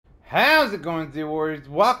How's it going, Z Warriors?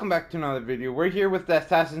 Welcome back to another video. We're here with the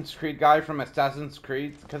Assassin's Creed guy from Assassin's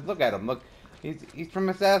Creed. Cause look at him, look, he's from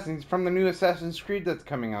Assassin. He's from the new Assassin's Creed that's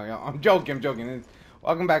coming out. I'm joking.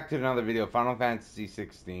 Welcome back to another video, Final Fantasy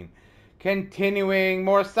XVI. Continuing,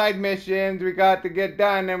 more side missions we got to get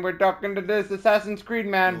done, and we're talking to this Assassin's Creed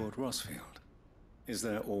man. Lord Rosfield, is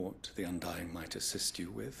there aught the Undying might assist you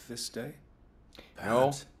with this day?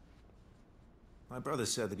 No. My brother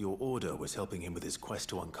said that your order was helping him with his quest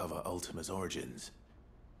to uncover Ultima's origins.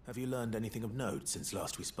 Have you learned anything of note since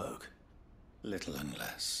last we spoke? Little and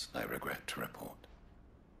less, I regret to report.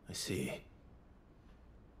 I see.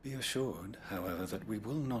 Be assured, however, that we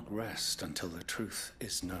will not rest until the truth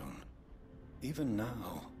is known. Even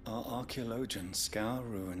now, our archaeologians scour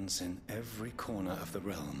ruins in every corner of the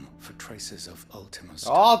realm for traces of Ultima's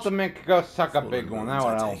touch. Ultimate could go suck a big one. Now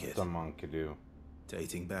what else the monk could do?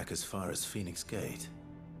 Dating back as far as Phoenix Gate.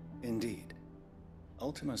 Indeed.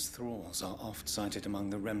 Ultima's thralls are oft sighted among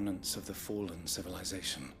the remnants of the fallen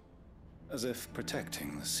civilization, as if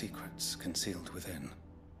protecting the secrets concealed within.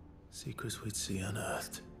 Secrets we'd see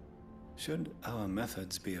unearthed. Should our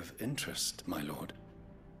methods be of interest, my lord,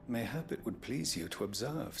 mayhap it would please you to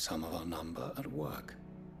observe some of our number at work.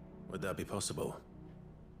 Would that be possible?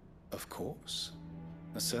 Of course.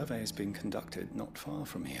 A survey is being conducted not far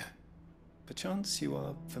from here. Perchance you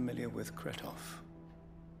are familiar with Kretov,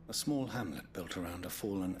 a small hamlet built around a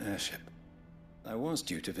fallen airship. I was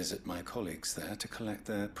due to visit my colleagues there to collect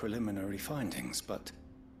their preliminary findings, but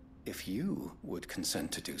if you would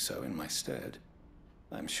consent to do so in my stead,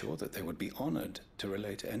 I'm sure that they would be honored to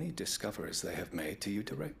relate any discoveries they have made to you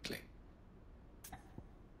directly.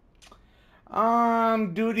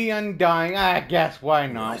 Duty Undying. I guess why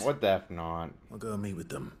not? Right. What the F not? I'll go and meet with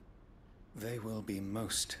them. They will be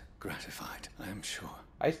most gratified, I am sure.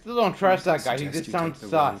 I still don't trust that guy. He Suggest just you sounds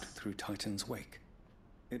take the road sus. through Titan's Wake.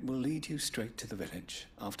 It will lead you straight to the village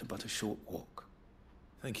after but a short walk.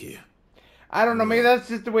 Thank you. I don't know. Maybe that's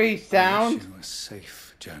just the way he I sounds. wish you a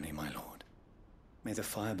safe journey, my lord. May the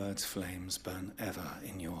Firebird's flames burn ever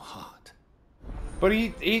in your heart. But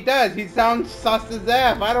he does. He sounds sus as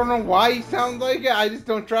F. I don't know why he sounds like it. I just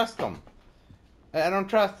don't trust him. I don't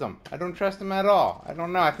trust him. I don't trust him at all. I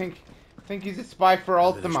don't know. I think he's a spy for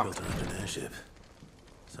Ultima. Village built around an airship.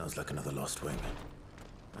 Sounds like another lost wing.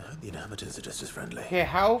 I hope the inhabitants are just as friendly. Okay,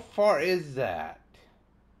 how far is that?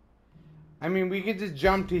 I mean, we could just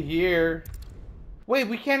jump to here. Wait,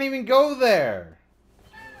 we can't even go there.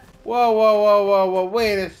 Whoa.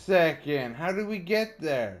 Wait a second. How do we get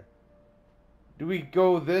there? Do we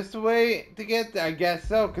go this way to get there? I guess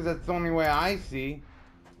so, because that's the only way I see.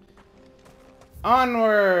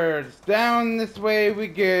 Onwards! Down this way we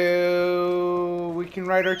go. We can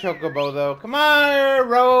ride our Chocobo, though. Come on,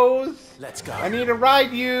 Rose! Let's go. I need to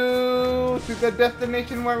ride you to the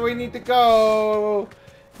destination where we need to go.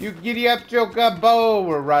 You giddy up, Chocobo.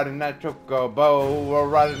 We're riding that Chocobo. We're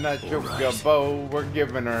riding that Chocobo. We're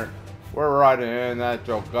giving her. We're riding that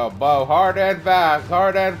Chocobo. Hard and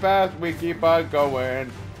fast. We keep on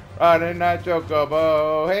going. Riding that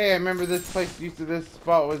Chocobo. Hey, I remember this place. This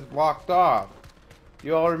spot was blocked off.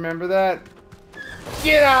 You all remember that?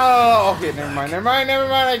 Get out! Okay, never mind.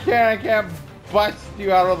 I can't bust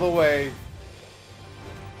you out of the way.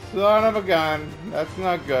 Son of a gun. That's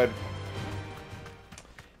not good.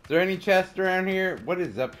 Is there any chest around here? What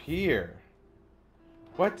is up here?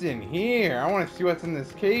 What's in here? I want to see what's in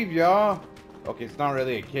this cave, y'all. Okay, it's not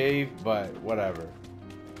really a cave, but whatever.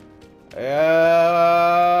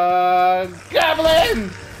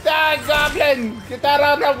 Goblins! Die, goblins! Get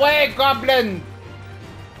out of the way, goblins!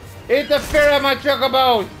 Interfere with my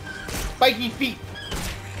Chocobos! Spiky feet!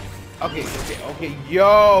 Okay.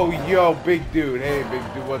 Yo, big dude. Hey, big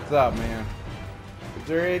dude, what's up, man? Is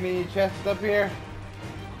there any chests up here?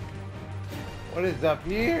 What is up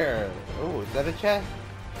here? Oh, is that a chest?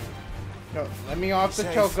 No, let me off the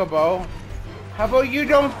Chocobo. How about you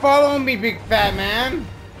don't follow me, big fat man?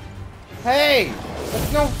 Hey,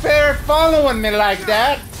 that's no fair following me like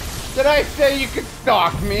that. Did I say you could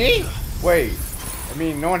stalk me? Wait. I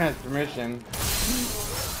mean, no one has permission.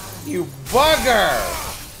 You bugger!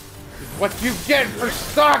 What you get for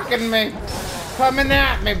stalking me? Coming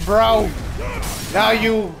at me, bro. Now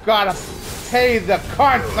you gotta pay the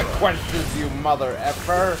consequences, you mother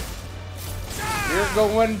effer. You're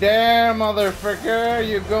going down, motherfucker.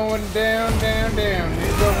 You're going down. You're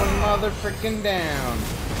going motherfucking down.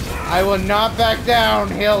 I will not back down,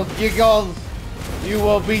 Hill Giggles. You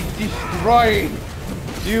will be destroyed.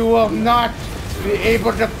 You will not be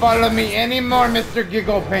able to follow me anymore, Mr.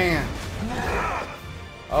 Giggle Pants.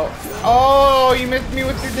 Oh, you missed me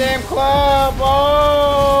with your damn club.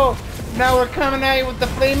 Oh, Now we're coming at you with the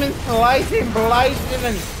flaming slicing, blicing,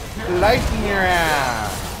 and slicing your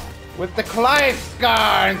ass. With the Clive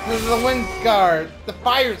scar instead of the wind scar. It's the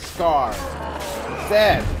fire scar.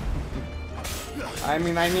 Instead. I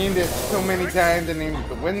mean, I named it so many times. I named it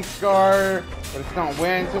the wind scar, but it's not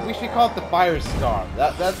wind, so we should call it the fire scar.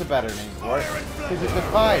 That's a better name for it. Because it's a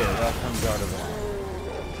fire that comes out of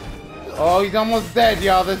it. Oh, he's almost dead,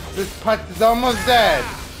 y'all. This putz is almost dead.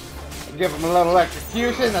 Give him a little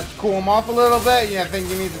electrocution. Let's cool him off a little bit. I think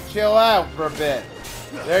you need to chill out for a bit.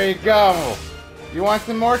 There you go. You want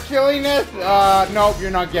some more chilliness? Nope,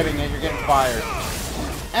 you're not getting it. You're getting fired.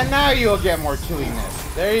 And now you'll get more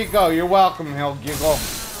chilliness. There you go. You're welcome, Hill Giggle.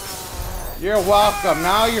 You're welcome.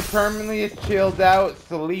 Now you're permanently chilled out,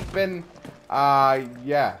 sleeping.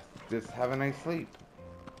 Yeah. Just have a nice sleep.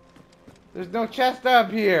 There's no chest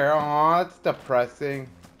up here. Aw, that's depressing.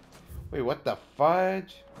 Wait, what the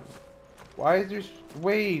fudge? Why is there...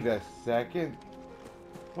 Wait a second.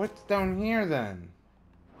 What's down here, then?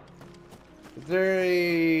 Is there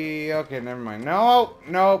a... Okay, never mind. No,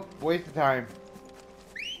 nope. Waste of time.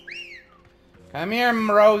 Come here,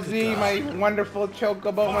 Rosie, my wonderful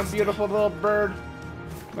Chocobo, my beautiful little bird.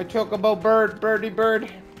 My Chocobo bird, birdie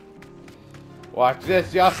bird. Watch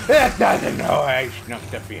this, y'all. It doesn't know I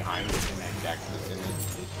snuck up behind it and I accidentally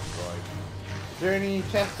destroyed. Is there any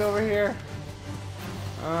chest over here?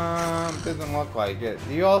 Doesn't look like it.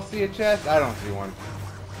 Do you all see a chest? I don't see one.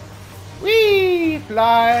 Whee!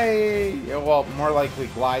 Fly! Yeah, well, more likely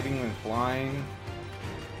gliding than flying.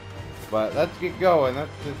 But let's get going.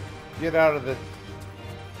 Let's just get out of this.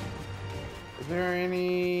 Is there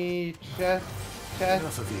any chest?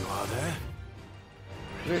 Enough of you, are there?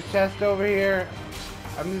 Is there a chest over here?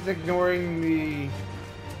 I'm just ignoring the...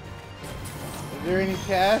 Is there any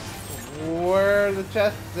chest? Where are the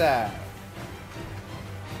chests at?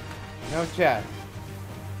 No chest.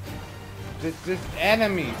 Just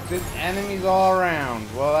enemies. Just enemies all around.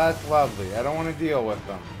 Well, that's lovely. I don't want to deal with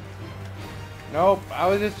them. Nope. I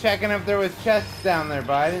was just checking if there was chests down there,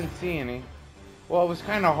 but I didn't see any. Well, it was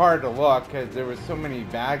kind of hard to look because there was so many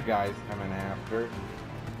bad guys coming after.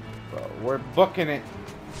 But we're booking it.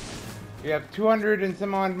 We have 200 and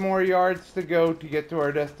some odd more yards to go to get to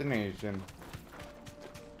our destination.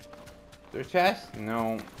 Is there a chest?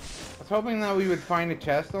 No. I was hoping that we would find a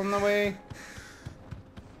chest on the way.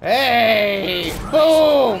 Hey!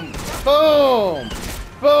 Boom! Boom!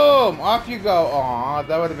 Boom! Off you go. Aw,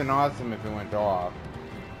 that would have been awesome if it went off.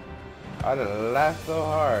 I'd have laughed so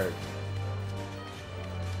hard.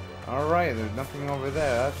 Alright, there's nothing over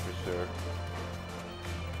there, that's for sure.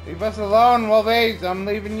 Leave us alone, Wolves. I'm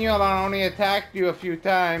leaving you alone. I only attacked you a few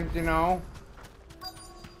times, you know.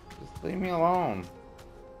 Just leave me alone.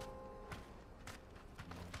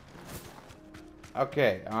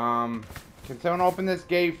 Okay, can someone open this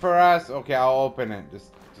gate for us? Okay, I'll open it.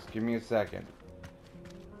 Just give me a second.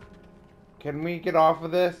 Can we get off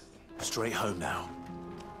of this? Straight home now.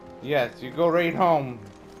 Yes, you go right home.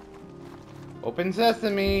 Open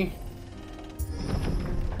sesame.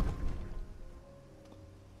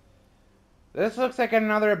 This looks like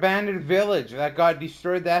another abandoned village that got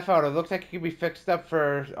destroyed the F out. It looks like it could be fixed up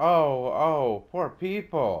for... Oh, poor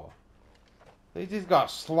people. They just got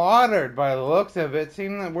slaughtered by the looks of it.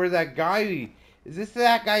 Seeing that where that guy... Is this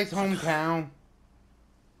that guy's hometown?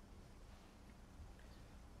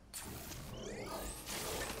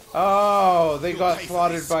 Oh, they got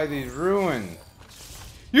slaughtered by these ruins.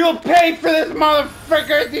 You'll pay for this,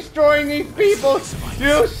 motherfucker, destroying these people!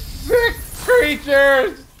 You sick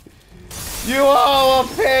creatures! You all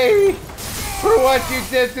will pay for what you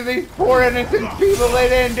did to these poor innocent people. They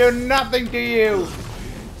didn't do nothing to you.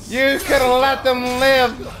 You could have let them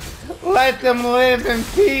live. Let them live in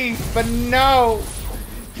peace. But no.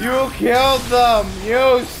 You killed them.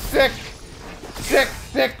 You sick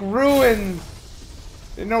ruins.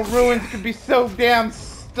 You know, ruins could be so damn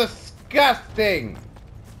disgusting.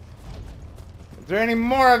 Is there any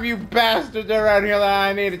more of you bastards around here that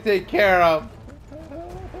I need to take care of?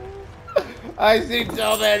 I see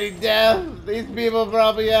so many deaths. These people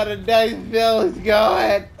probably had a nice village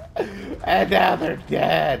going. And now they're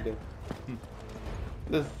dead.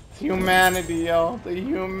 This humanity, y'all. The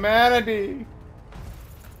humanity.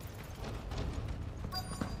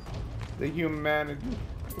 The humanity.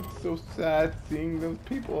 It's so sad seeing those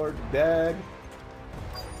people are dead.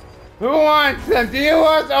 Who wants them? Do you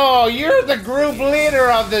want... Oh, you're the group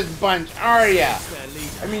leader of this bunch, are ya?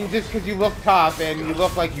 I mean, just because you look tough and you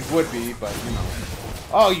look like you would be, but, you know.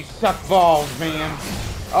 Oh, you suck balls, man.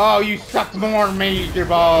 Oh, you suck more major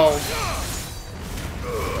balls.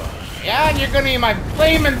 Yeah, and you're gonna eat my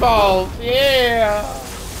flaming balls. Yeah.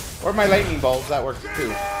 Or my lightning balls. That works,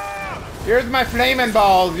 too. Here's my flaming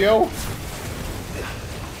balls, yo.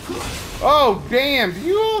 Oh, damn. Do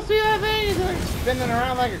you all see that thing? He's like spinning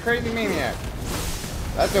around like a crazy maniac.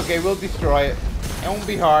 That's okay. We'll destroy it. It won't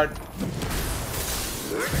be hard.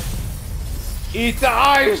 Eat the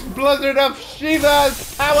ice blizzard of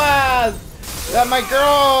Shiva's powers that my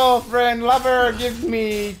girlfriend lover gives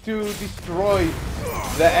me to destroy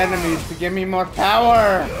the enemies, to give me more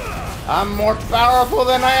power. I'm more powerful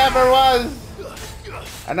than I ever was.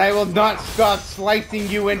 And I will not stop slicing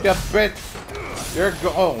you into bits.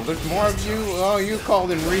 Oh, there's more of you? Oh, you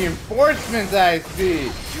called in reinforcements, I see.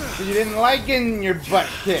 So you didn't like getting your butt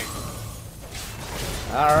kicked.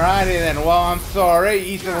 Alrighty then. Well, I'm sorry.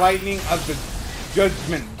 Eat the lightning of the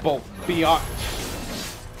judgment bolt, biatch.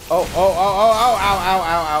 Oh,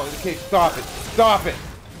 ow. Okay, stop it. Stop it.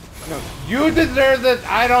 No, you deserve this.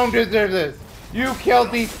 I don't deserve this. You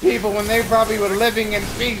killed these people when they probably were living in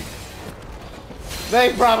peace.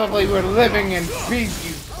 They probably were living in peace,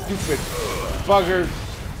 you stupid buggers.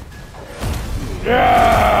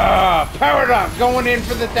 Yeah! Powered up, going in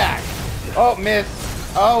for the attack. Oh, miss.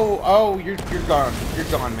 Oh, you're gone. You're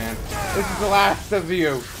gone, man. This is the last of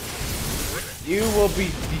you. You will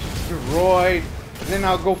be destroyed. And then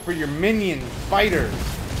I'll go for your minions, fighters.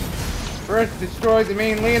 First destroy the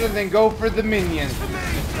main leader, then go for the minions.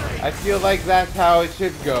 I feel like that's how it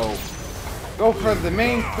should go. Go for the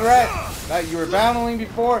main threat that you were battling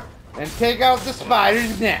before, and take out the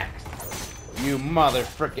spiders next. You mother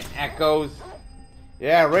frickin' echoes.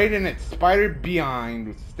 Yeah, right in it. Spider behind,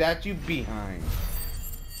 with statue behind.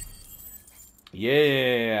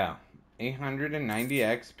 Yeah. 890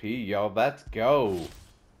 XP, yo. Let's go.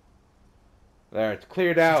 There, it's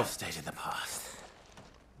cleared out. Stayed in the past.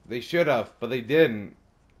 They should have, but they didn't.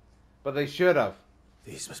 But they should have.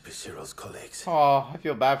 These must be Cyril's colleagues. Oh, I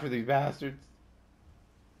feel bad for these bastards.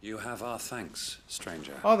 You have our thanks,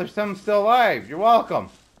 stranger. Oh, there's some still alive. You're welcome.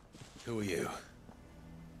 Who are you?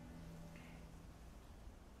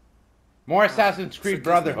 More Assassin's Creed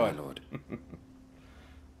Brotherhood. Me, my lord.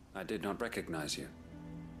 I did not recognize you.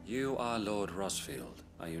 You are Lord Rosfield,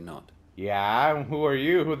 are you not? Yeah, who are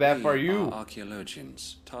you? Who that are you? Are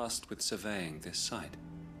archaeologians tasked with surveying this site.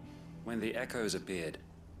 When the echoes appeared,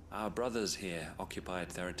 our brothers here occupied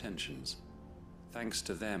their attentions. Thanks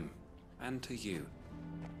to them, and to you,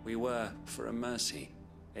 we were, for a mercy,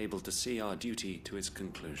 able to see our duty to its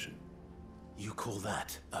conclusion. You call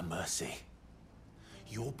that a mercy?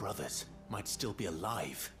 Your brothers might still be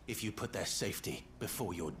alive if you put their safety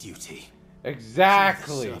before your duty.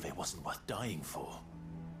 Exactly. The survey wasn't worth dying for.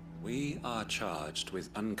 We are charged with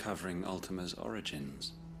uncovering Ultima's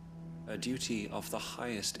origins. A duty of the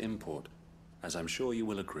highest import, as I'm sure you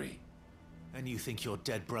will agree. And you think your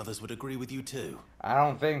dead brothers would agree with you too? I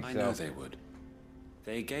don't think so. I know they would.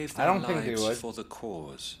 They gave their lives for the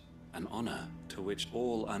cause, an honor to which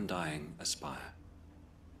all Undying aspire.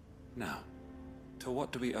 Now, to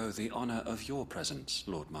what do we owe the honor of your presence,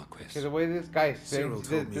 Lord Marquis? Because the way this guy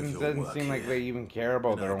sings, it doesn't seem like they even care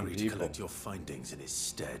about their own people. To collect your findings in his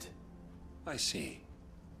stead. I see.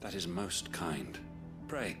 That is most kind.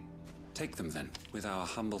 Pray, take them then, with our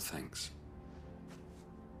humble thanks.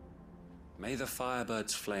 May the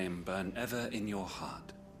Firebird's flame burn ever in your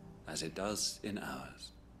heart, as it does in ours.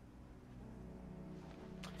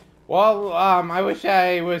 Well, I wish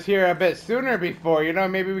I was here a bit sooner before, you know,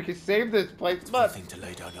 maybe we could save this place, It's but... one thing to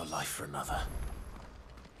lay down your life for another.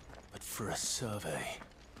 But for a survey...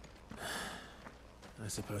 I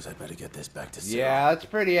suppose I'd better get this back to Cyril. Yeah, that's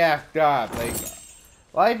pretty effed up. Like,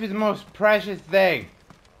 life is the most precious thing.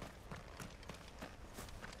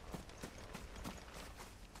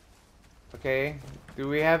 Okay, do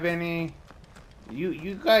we have any...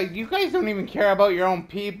 You guys don't even care about your own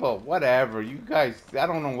people. Whatever. You guys, I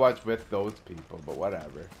don't know what's with those people, but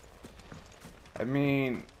whatever. I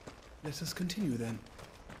mean... Let us continue then.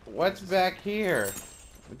 What's back here?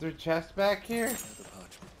 Is there a chest back here?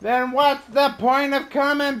 Then what's the point of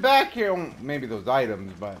coming back here? Well, maybe those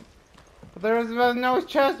items, but there's no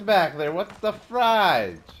chest back there. What's the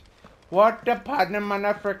fudge? What the partner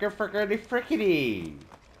mana frickity frickity?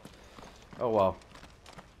 Oh well.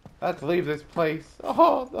 Let's leave this place.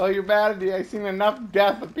 Oh, the humanity. I've seen enough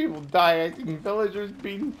death of people die. I've seen villagers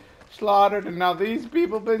being slaughtered, and now these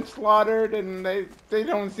people been slaughtered, and they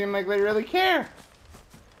don't seem like they really care.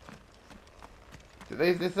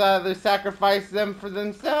 They sacrifice them for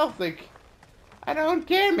themselves. Like, I don't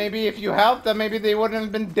care. Maybe if you helped them, maybe they wouldn't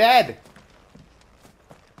have been dead.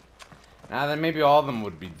 Now then, maybe all of them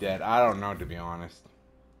would be dead. I don't know, to be honest.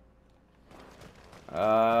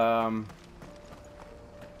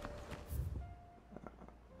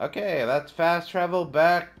 Okay, let's fast travel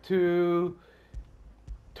back to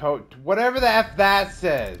whatever the F that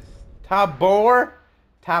says. Tabor?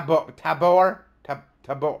 Tabor? Tabor? Tabor?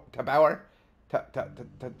 Tabor?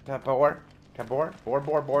 Tabor?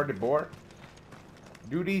 Tabor?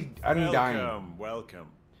 Duty Undying. Welcome.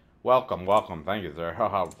 Thank you, sir.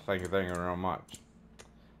 Thank you very much.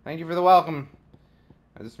 Thank you for the welcome.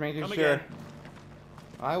 I'm just making sure. Again.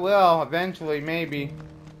 I will, eventually, maybe.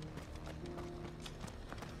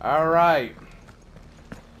 Alright.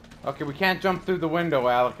 Okay, we can't jump through the window,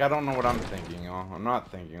 Alec. I don't know what I'm thinking, y'all. I'm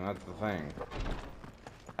not thinking, that's the thing.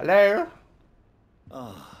 Hello?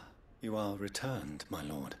 Ah, you are returned, my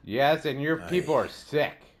lord. Yes, and your people are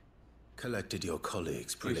sick. Collected your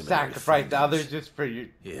colleagues' preliminary You sacrificed others just for you,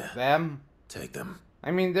 them? Take them.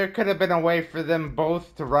 I mean, there could have been a way for them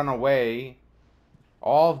both to run away.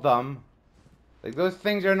 All of them. Like, those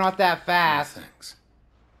things are not that fast. No, thanks.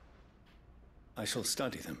 I shall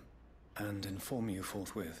study them, and inform you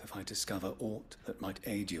forthwith if I discover aught that might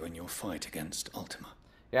aid you in your fight against Ultima.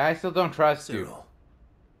 Yeah, I still don't trust you.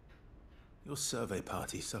 Your survey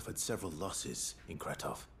party suffered several losses in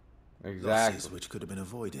Kretov. Exactly. Losses which could have been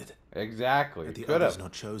avoided. Exactly. Had the others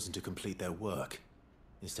not chosen to complete their work,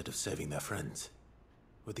 instead of saving their friends?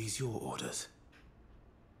 Were these your orders?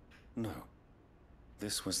 No.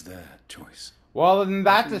 This was their choice. Well, then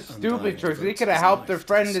that's a stupid choice. They could have helped their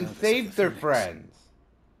friend and saved their friends.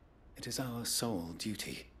 It is our sole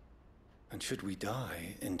duty. And should we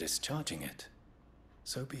die in discharging it,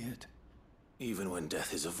 so be it. Even when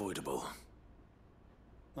death is avoidable.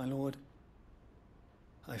 My lord,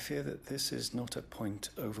 I fear that this is not a point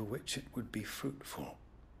over which it would be fruitful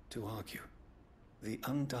to argue. The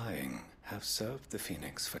Undying have served the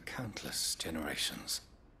Phoenix for countless generations,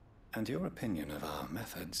 and your opinion of our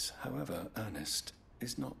methods, however earnest,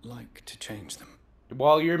 is not like to change them.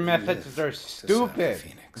 Well, your methods are stupid.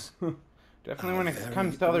 Phoenix. Definitely when it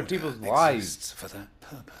comes to other people's lives. For that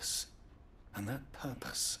purpose, and that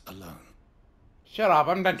purpose alone. Shut up,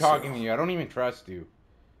 I'm done talking to you. I don't even trust you.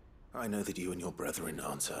 I know that you and your brethren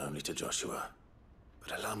answer only to Joshua,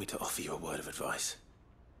 but allow me to offer you a word of advice.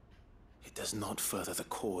 It does not further the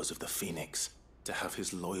cause of the Phoenix to have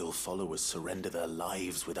his loyal followers surrender their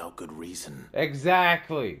lives without good reason.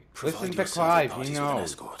 Exactly. Listen to Clive, he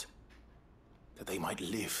knows. Escort, that they might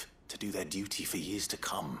live to do their duty for years to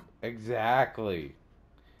come. Exactly.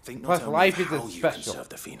 Think Plus, not only life of isn't how you special. can serve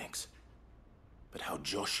the Phoenix, but how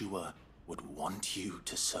Joshua would want you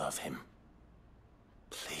to serve him.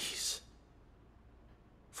 Please.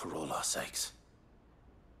 For all our sakes.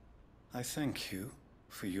 I thank you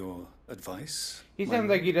for your advice. He sounds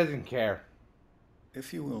like he doesn't care.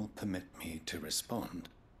 If you will permit me to respond,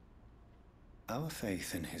 our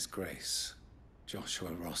faith in his grace, Joshua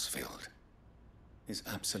Rosfield, is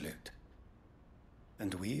absolute.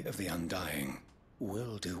 And we of the Undying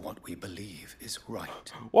will do what we believe is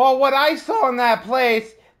right. Well, what I saw in that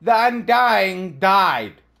place, the Undying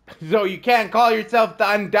died. So you can't call yourself the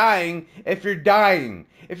Undying if you're dying.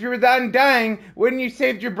 If you were the Undying, wouldn't you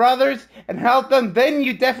saved your brothers and helped them? Then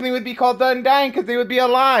you definitely would be called the Undying because they would be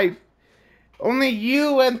alive. Only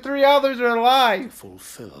you and 3 others are alive.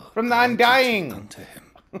 Fulfill from the Undying. Unto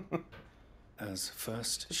him. As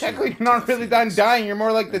first technically, you're not really the Undying. You're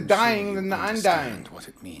more like the dying than the Undying. What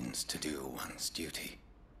it means to do one's duty.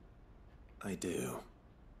 I do.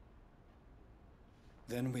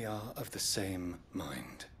 Then we are of the same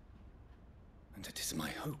mind. And it is my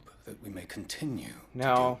hope that we may continue to do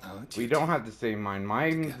our duty. We don't have the same mind.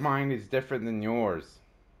 My mind is different than yours.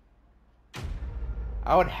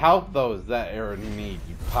 I would help those that are in need,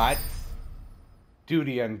 you putz.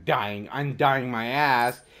 Duty Undying. Undying my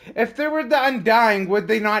ass. If they were the Undying, would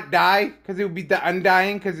they not die? Because it would be the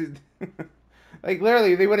Undying? Because it... like,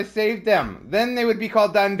 literally, they would have saved them. Then they would be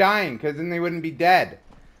called the Undying, because then they wouldn't be dead.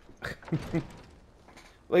 At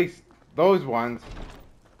least, those ones.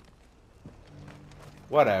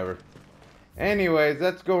 Whatever. Anyways,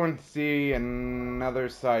 let's go and see another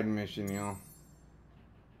side mission, y'all.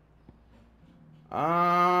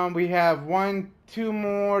 We have 2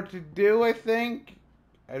 more to do, I think.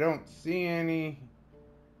 I don't see any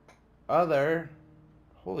other.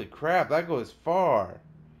 Holy crap, that goes far.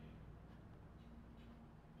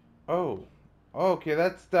 Oh. Okay,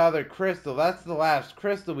 that's the other crystal. That's the last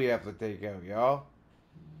crystal we have to take out, y'all.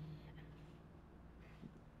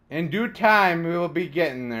 In due time, we will be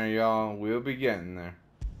getting there, y'all. We'll be getting there.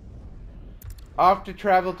 Off to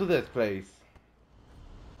travel to this place.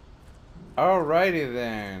 Alrighty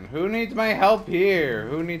then. Who needs my help here?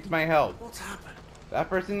 Who needs my help? What's happened? That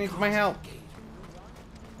person needs my help.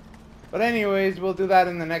 But anyways, we'll do that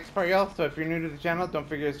in the next part, y'all. So if you're new to the channel, don't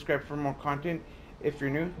forget to subscribe for more content. If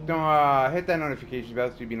you're new, don't hit that notification bell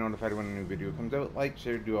so you'll be notified when a new video comes out. Like,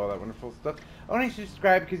 share, do all that wonderful stuff. Only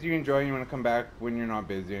subscribe because you enjoy and you want to come back when you're not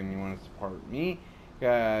busy and you want to support me.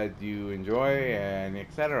 Do you enjoy and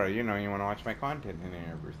etc. You know, you want to watch my content and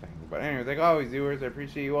everything. But anyways, like always, viewers, I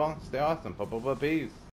appreciate you all. Stay awesome. Peace.